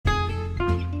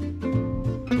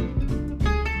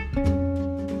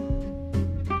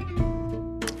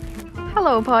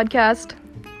Hello, podcast.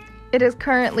 It is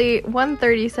currently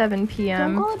 1:37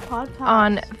 p.m.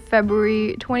 on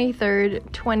February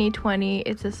 23rd, 2020.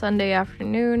 It's a Sunday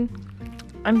afternoon.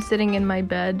 I'm sitting in my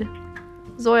bed.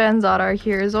 Zoya and Zara are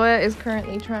here. Zoya is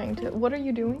currently trying to... What are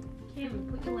you doing? Kim,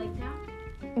 put your leg down.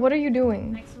 What are you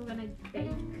doing? Next we're gonna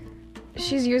bake.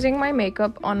 She's using my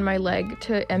makeup on my leg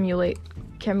to emulate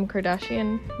Kim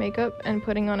Kardashian makeup and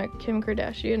putting on a Kim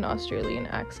Kardashian Australian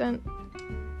accent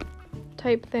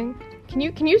type thing. Can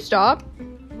you stop?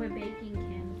 We're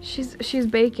baking, Kim. She's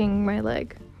baking my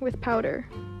leg with powder.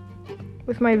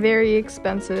 With my very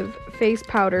expensive face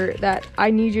powder that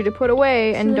I need you to put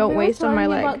away and don't waste on my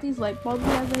leg. About these light bulbs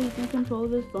he has that he can control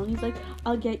with his phone. He's like,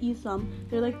 I'll get you some.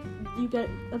 They're like, you get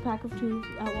a pack of 2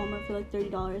 at Walmart for like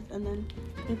 $30, and then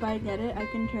if I get it, I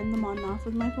can turn them on and off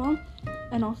with my phone,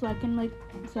 and also I can like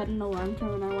set an alarm for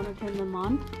when I want to turn them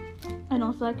on, and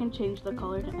also I can change the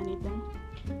color to anything.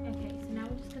 Okay, so now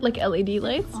we're just gonna Like LED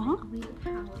lights? squeeze the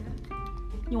powder.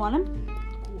 You want them?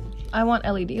 I want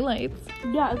LED lights.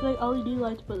 Yeah, it's like LED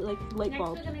lights, but like light Next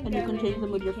bulbs, we're gonna and you go can in change and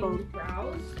them with do your Kim's phone.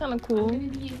 brows. Kind of I'm cool. gonna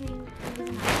be using this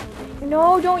natural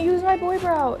No, don't use my boy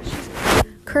brow. She's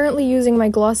currently using my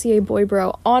Glossier boy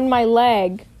brow on my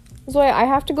leg. Zoya, I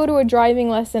have to go to a driving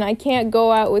lesson. I can't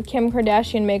go out with Kim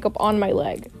Kardashian makeup on my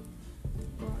leg.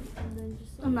 and then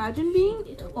just Imagine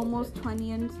being almost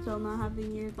 20 and still not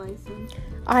having your license.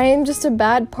 I am just a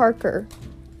bad parker.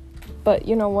 But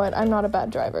you know what? I'm not a bad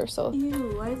driver, so...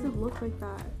 Ew, why does it look like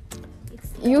that?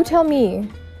 You tell me.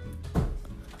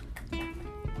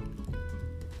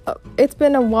 It's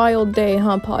been a wild day,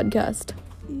 huh, podcast?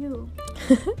 Ew.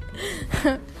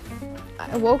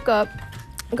 I woke up,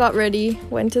 got ready,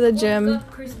 went to the gym,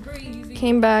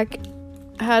 came back,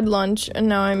 had lunch, and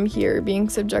now I'm here being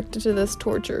subjected to this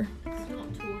torture. It's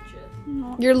not torture.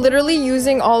 No. You're literally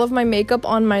using all of my makeup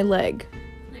on my leg.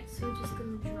 Next we're just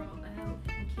gonna draw out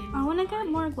Kim's I want to get eye.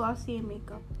 more Glossier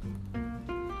makeup.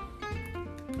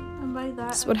 And by that,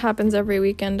 That's what happens every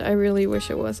weekend. I really wish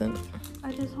it wasn't.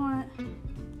 I just want...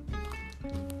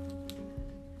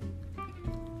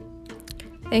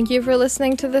 Thank you for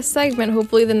listening to this segment.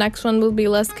 Hopefully the next one will be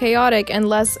less chaotic and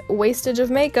less wastage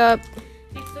of makeup.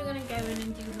 Next we're gonna go in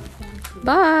and do the contour.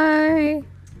 Bye!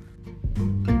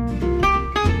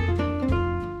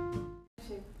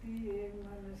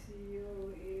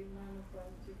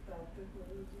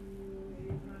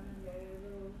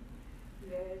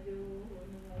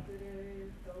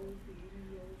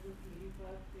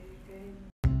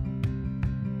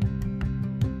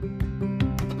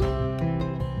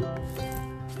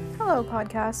 Hello,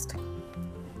 podcast.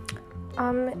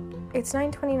 It's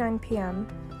 9:29 p.m.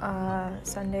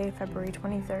 Sunday, February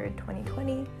 23rd,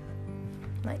 2020.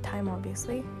 Nighttime,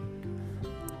 obviously.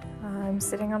 I'm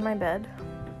sitting on my bed.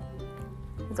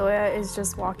 Zoya is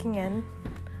just walking in.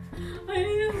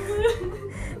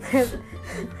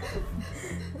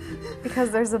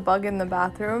 Because there's a bug in the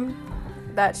bathroom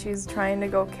that she's trying to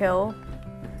go kill.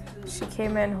 She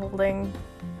came in holding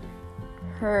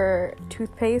her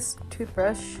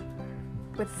toothbrush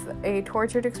with a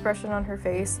tortured expression on her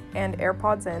face and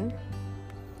AirPods in.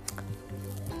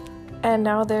 And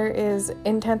now there is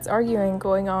intense arguing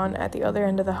going on at the other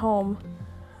end of the home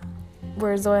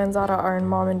where Zoya and Zara are in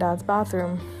mom and dad's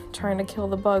bathroom trying to kill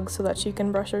the bug so that she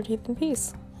can brush her teeth in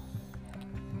peace.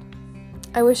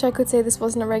 I wish I could say this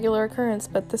wasn't a regular occurrence,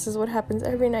 but this is what happens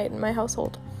every night in my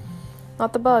household.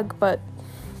 Not the bug, but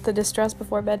the distress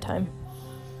before bedtime.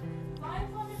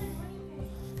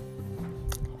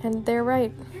 And they're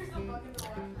right.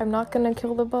 I'm not gonna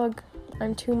kill the bug.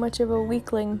 I'm too much of a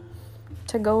weakling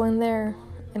to go in there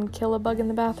and kill a bug in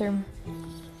the bathroom.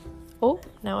 Oh,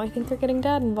 now I think they're getting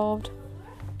Dad involved.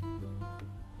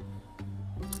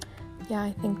 Yeah,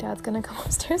 I think Dad's gonna come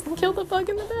upstairs and kill the bug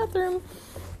in the bathroom.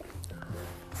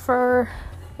 For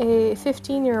a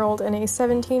 15-year-old and a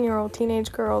 17-year-old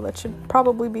teenage girl that should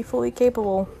probably be fully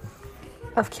capable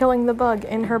of killing the bug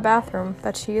in her bathroom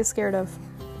that she is scared of.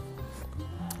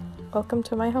 Welcome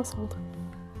to my household.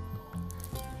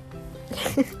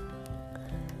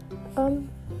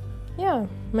 Yeah,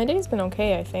 my day's been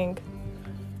okay, I think.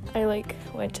 I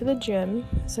went to the gym.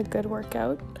 It's a good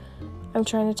workout. I'm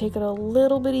trying to take it a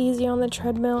little bit easy on the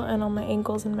treadmill and on my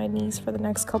ankles and my knees for the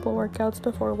next couple workouts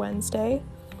before Wednesday,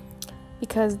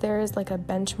 because there is a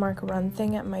benchmark run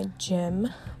thing at my gym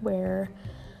where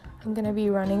I'm gonna be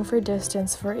running for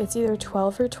distance for it's either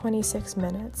 12 or 26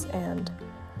 minutes, and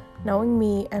knowing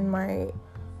me and my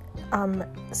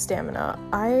stamina,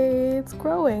 it's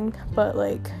growing, but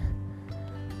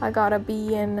I gotta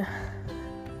be in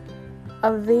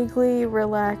a vaguely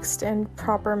relaxed and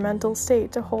proper mental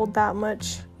state to hold that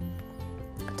much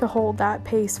to hold that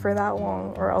pace for that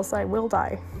long, or else I will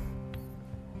die.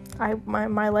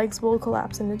 My legs will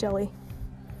collapse into jelly.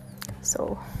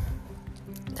 So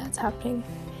that's happening.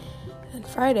 And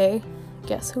Friday,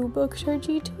 guess who booked her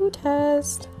G2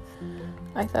 test?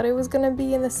 I thought it was gonna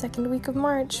be in the second week of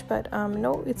March, but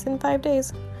no, it's in 5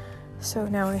 days. So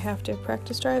now I have to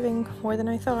practice driving more than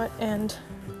I thought and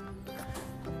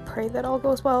pray that all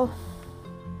goes well.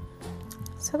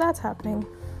 So that's happening.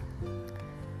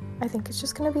 I think it's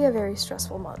just gonna be a very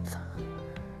stressful month.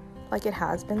 Like, it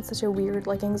has been such a weird,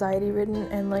 like, anxiety-ridden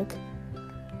and, like,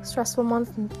 stressful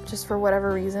month just for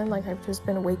whatever reason. Like, I've just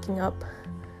been waking up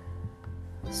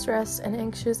stressed and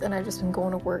anxious, and I've just been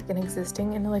going to work and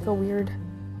existing in, like, a weird,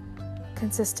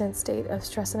 consistent state of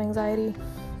stress and anxiety.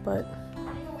 But,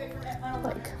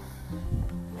 like,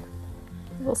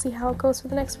 we'll see how it goes for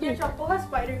the next week. Your truffle has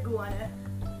spider glue on it.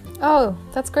 Oh,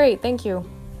 that's great. Thank you.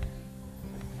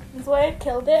 That's why I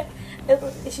killed it.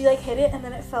 She like hit it and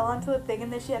then it fell onto the thing,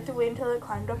 and then she had to wait until it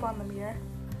climbed up on the mirror.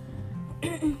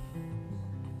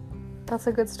 That's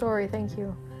a good story. Thank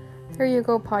you. There you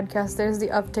go, podcast. There's the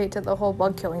update to the whole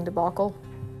bug killing debacle.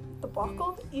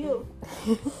 Debacle? Ew.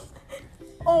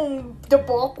 Oh,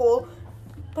 debacle.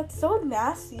 That's so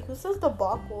nasty. Who says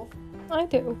debacle? I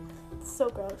do. It's so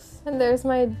gross. And there's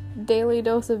my daily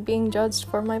dose of being judged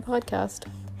for my podcast.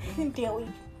 Daily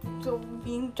so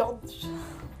being judged.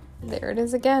 There it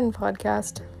is again,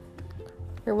 podcast.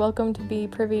 You're welcome to be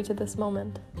privy to this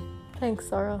moment. Thanks,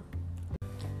 Sarah.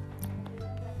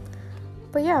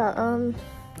 But yeah,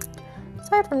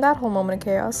 aside from that whole moment of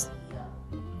chaos,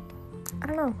 I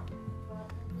don't know.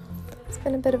 It's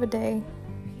been a bit of a day.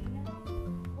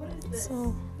 What is this?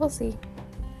 So, we'll see.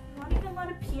 I'm not even allowed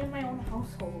to pee in my own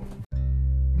household.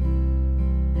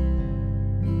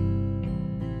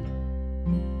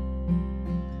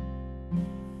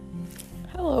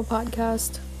 Hello,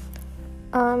 podcast.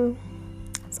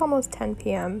 It's almost 10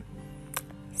 p.m.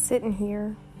 Sitting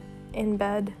here in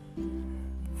bed,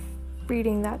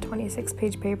 reading that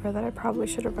 26-page paper that I probably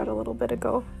should have read a little bit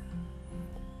ago.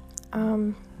 I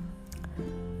don't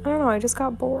know, I just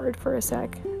got bored for a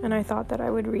sec, and I thought that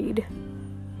I would read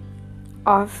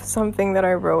off something that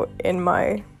I wrote in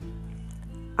my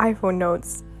iPhone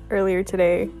notes earlier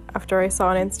today after I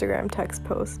saw an Instagram text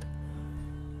post.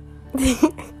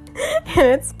 And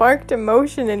it sparked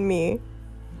emotion in me.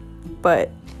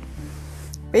 But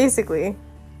basically,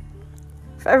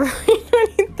 February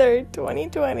 23rd,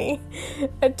 2020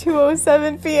 at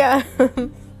 2:07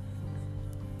 p.m.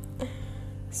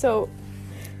 So,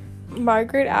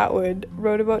 Margaret Atwood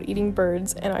wrote about eating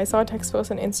birds, and I saw a text post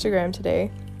on Instagram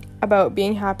today about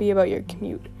being happy about your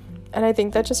commute. And I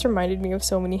think that just reminded me of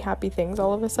so many happy things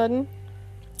all of a sudden.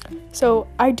 So,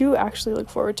 I do actually look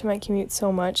forward to my commute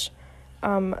so much.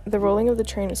 The rolling of the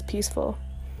train was peaceful.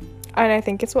 And I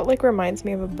think it's what, like, reminds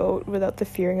me of a boat without the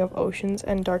fearing of oceans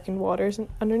and darkened waters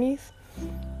underneath.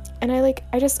 And I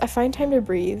find time to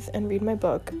breathe and read my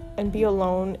book and be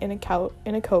alone in a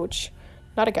coach,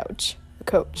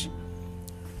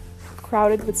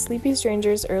 crowded with sleepy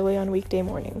strangers early on weekday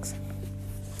mornings.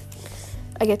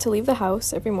 I get to leave the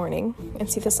house every morning and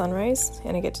see the sunrise,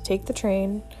 and I get to take the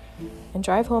train and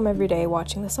drive home every day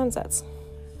watching the sunsets.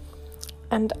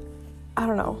 And I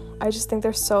don't know, I just think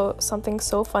there's something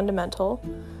so fundamental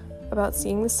about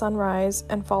seeing the sun rise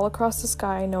and fall across the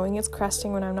sky, knowing it's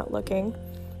cresting when I'm not looking.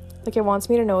 Like, it wants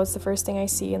me to know it's the first thing I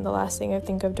see and the last thing I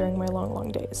think of during my long, long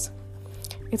days.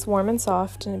 It's warm and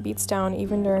soft, and it beats down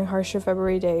even during harsher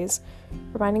February days,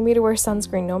 reminding me to wear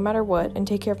sunscreen no matter what and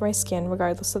take care of my skin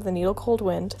regardless of the needle-cold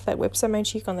wind that whips at my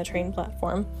cheek on the train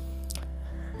platform.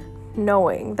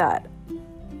 Knowing that,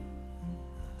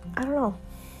 I don't know,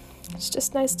 it's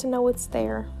just nice to know it's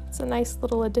there. It's a nice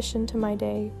little addition to my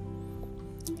day.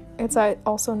 It's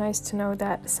also nice to know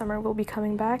that summer will be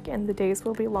coming back and the days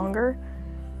will be longer,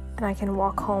 and I can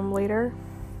walk home later.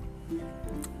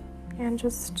 And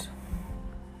just,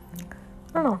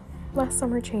 I don't know, last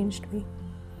summer changed me.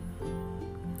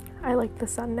 I like the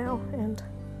sun now, and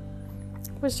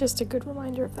it was just a good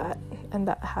reminder of that, and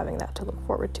that having that to look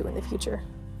forward to in the future.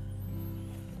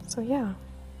 So yeah.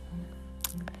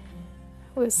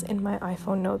 Was in my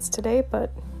iPhone notes today,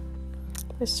 but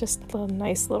it's just a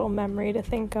nice little memory to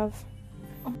think of.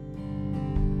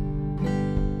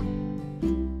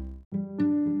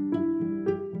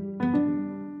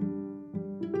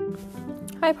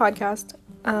 Hi, podcast.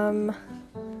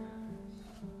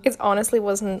 It honestly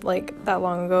wasn't like that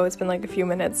long ago. It's been like a few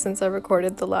minutes since I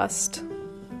recorded the last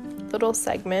little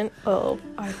segment of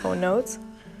iPhone notes,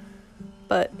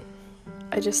 but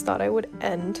I just thought I would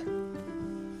end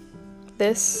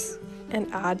this and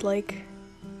add like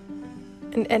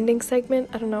an ending segment.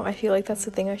 I don't know. I feel like that's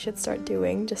the thing I should start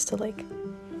doing just to like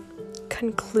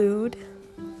conclude.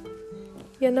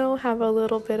 You know, have a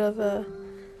little bit of a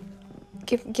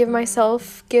give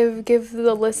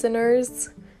the listeners,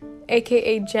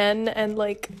 aka Jen and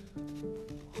like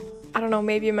I don't know,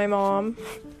 maybe my mom,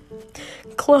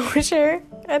 closure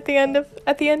at the end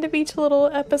of each little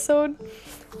episode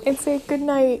and say good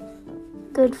night,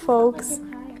 good folks.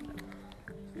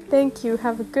 Thank you.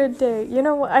 Have a good day. You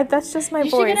know what? That's just my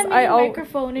voice. You should get a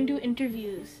microphone and do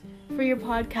interviews for your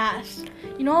podcast.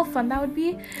 You know how fun that would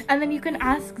be? And then you can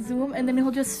ask Zoom and then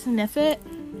he'll just sniff it.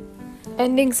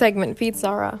 Ending segment, Feed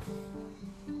Zara.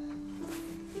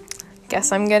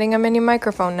 Guess I'm getting a mini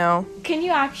microphone now. Can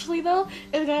you actually though?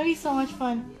 It's gonna be so much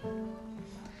fun.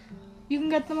 You can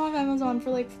get them off Amazon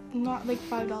for like not like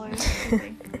 $5.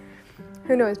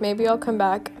 Who knows? Maybe I'll come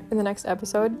back in the next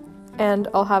episode and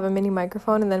I'll have a mini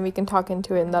microphone and then we can talk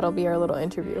into it and that'll be our little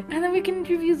interview. And then we can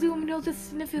interview Zoom and he'll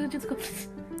just sniff it and just go.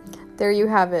 There you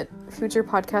have it. Future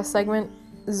podcast segment,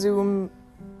 Zoom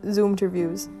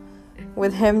interviews.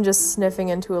 With him just sniffing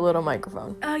into a little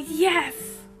microphone. Oh, yes!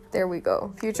 There we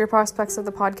go. Future prospects of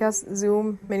the podcast,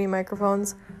 Zoom, mini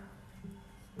microphones,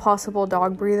 possible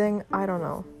dog breathing. I don't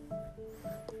know.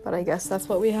 But I guess that's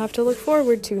what we have to look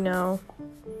forward to now.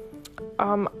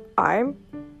 I'm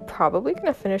probably going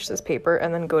to finish this paper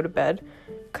and then go to bed.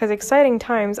 Because exciting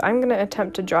times, I'm going to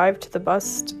attempt to drive to the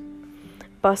bus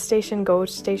station, go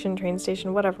station, train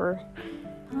station, whatever.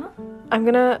 Huh?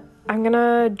 I'm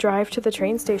gonna drive to the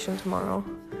train station tomorrow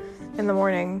in the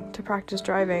morning to practice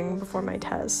driving before my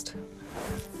test.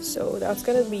 So that's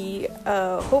gonna be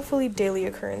hopefully daily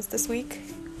occurrence this week.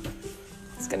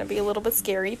 It's gonna be a little bit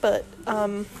scary, but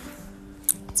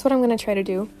that's what I'm gonna try to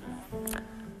do.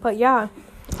 But yeah,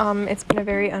 it's been a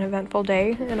very uneventful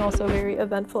day and also very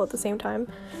eventful at the same time.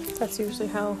 That's usually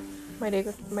how my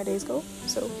days go.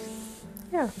 So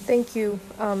yeah, thank you,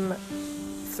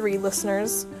 3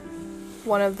 listeners.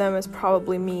 One of them is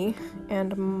probably me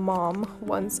and Mom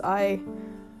once I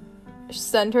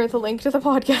send her the link to the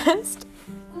podcast.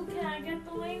 Oh, can I get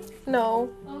the link?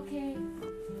 No. Okay.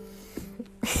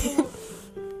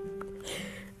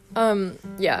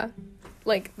 Yeah.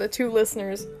 Like, the 2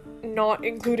 listeners, not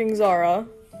including Zara.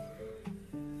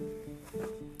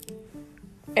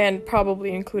 And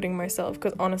probably including myself,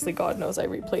 because honestly, God knows I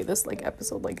replay this, like,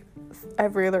 episode, like,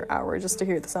 every other hour just to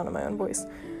hear the sound of my own voice.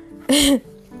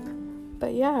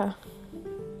 But yeah,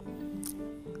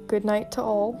 good night to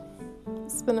all.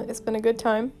 It's been a good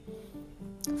time.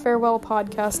 Farewell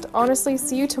podcast. Honestly,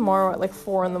 see you tomorrow at like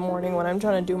 4 a.m. when I'm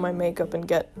trying to do my makeup and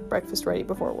get breakfast ready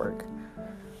before work.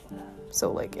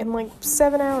 So like in like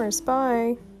 7 hours.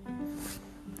 Bye.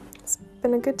 It's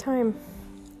been a good time.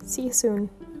 See you soon.